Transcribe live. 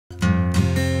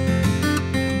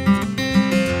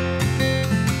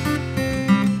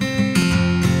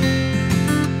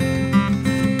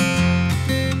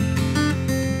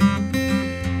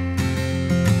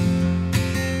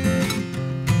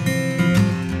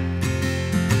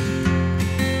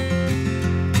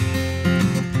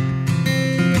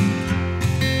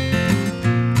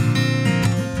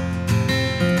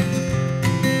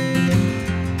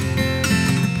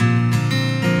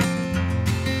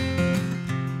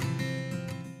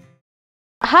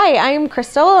Hi, I'm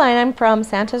Crystal and I'm from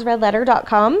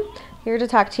santasredletter.com, here to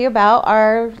talk to you about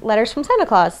our letters from Santa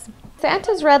Claus.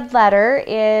 Santa's Red Letter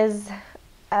is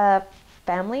a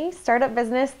family startup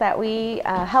business that we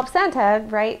help Santa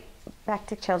write back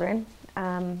to children.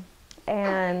 And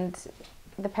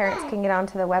the parents can get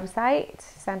onto the website,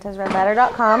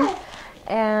 santasredletter.com,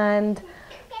 and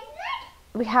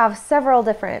we have several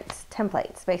different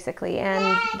templates basically,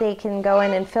 and they can go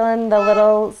in and fill in the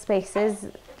little spaces,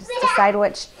 just decide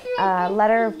which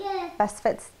letter best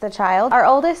fits the child. Our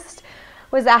oldest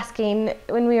was asking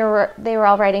when they were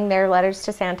all writing their letters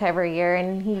to Santa every year,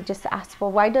 and he just asked,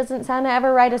 well, why doesn't Santa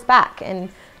ever write us back? And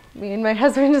me and my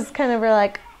husband just kind of were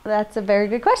like, that's a very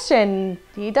good question.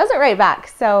 He doesn't write back.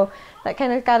 So that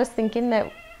kind of got us thinking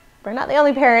that we're not the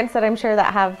only parents that I'm sure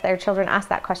that have their children ask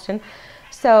that question.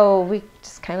 So we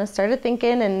just kind of started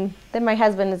thinking, and then my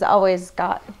husband has always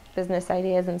got business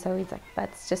ideas, and so he's like,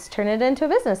 let's just turn it into a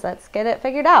business. Let's get it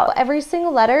figured out. Every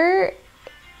single letter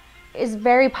is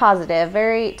very positive,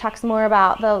 talks more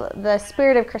about the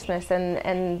spirit of Christmas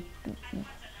and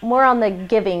more on the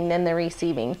giving than the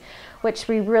receiving, which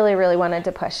we really wanted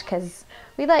to push because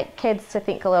we like kids to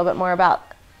think a little bit more about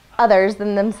others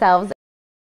than themselves